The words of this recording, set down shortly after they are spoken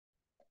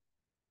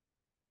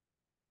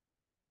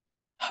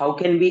How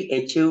can we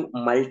achieve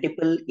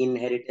multiple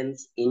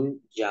inheritance in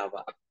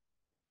Java?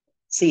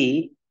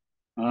 See,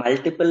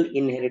 multiple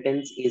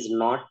inheritance is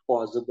not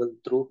possible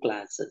through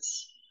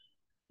classes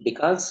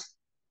because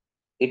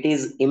it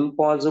is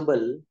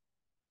impossible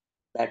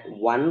that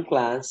one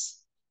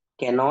class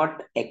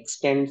cannot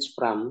extend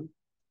from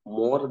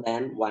more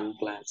than one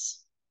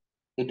class.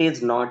 It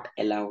is not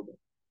allowed,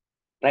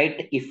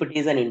 right? If it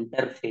is an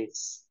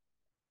interface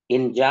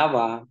in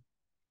Java,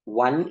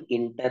 one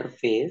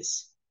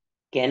interface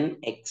can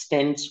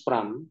extend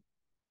from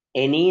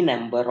any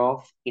number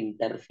of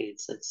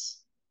interfaces.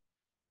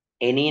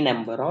 Any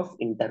number of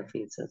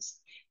interfaces.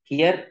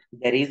 Here,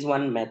 there is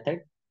one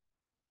method,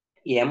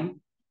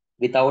 M,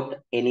 without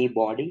any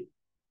body.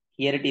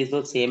 Here it is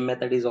the same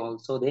method is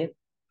also there.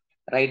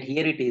 Right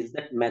here it is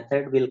that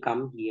method will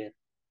come here.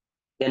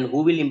 Then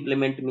who will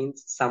implement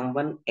means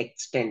someone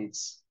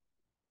extends.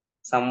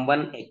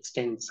 Someone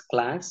extends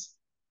class.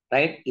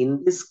 Right?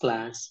 In this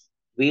class,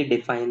 we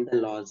define the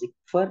logic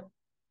for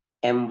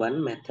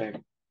M1 method.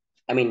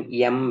 I mean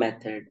M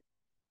method.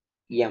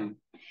 M.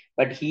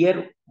 But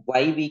here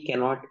why we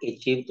cannot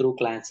achieve through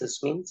classes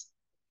means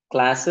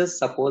classes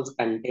suppose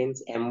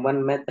contains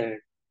M1 method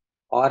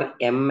or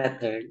M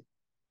method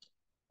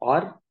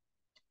or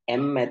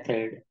M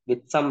method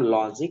with some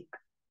logic,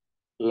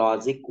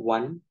 logic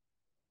 1,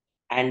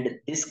 and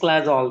this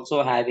class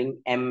also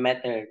having M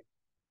method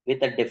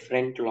with a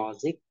different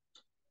logic.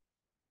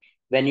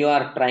 When you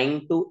are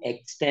trying to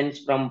extend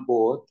from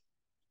both,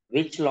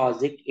 which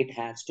logic it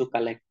has to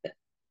collect?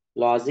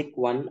 Logic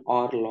 1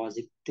 or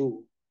logic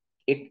 2?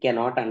 It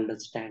cannot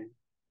understand.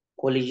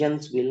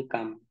 Collisions will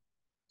come.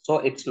 So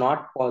it's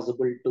not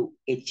possible to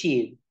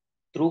achieve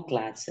through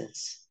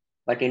classes.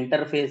 But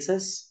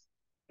interfaces,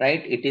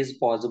 right, it is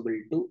possible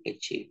to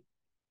achieve.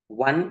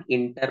 One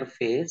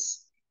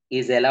interface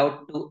is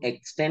allowed to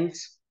extend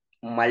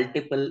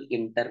multiple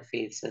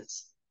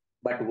interfaces,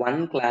 but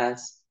one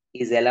class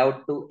is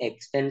allowed to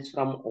extend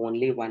from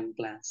only one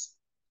class,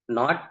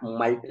 not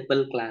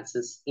multiple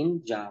classes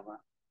in Java.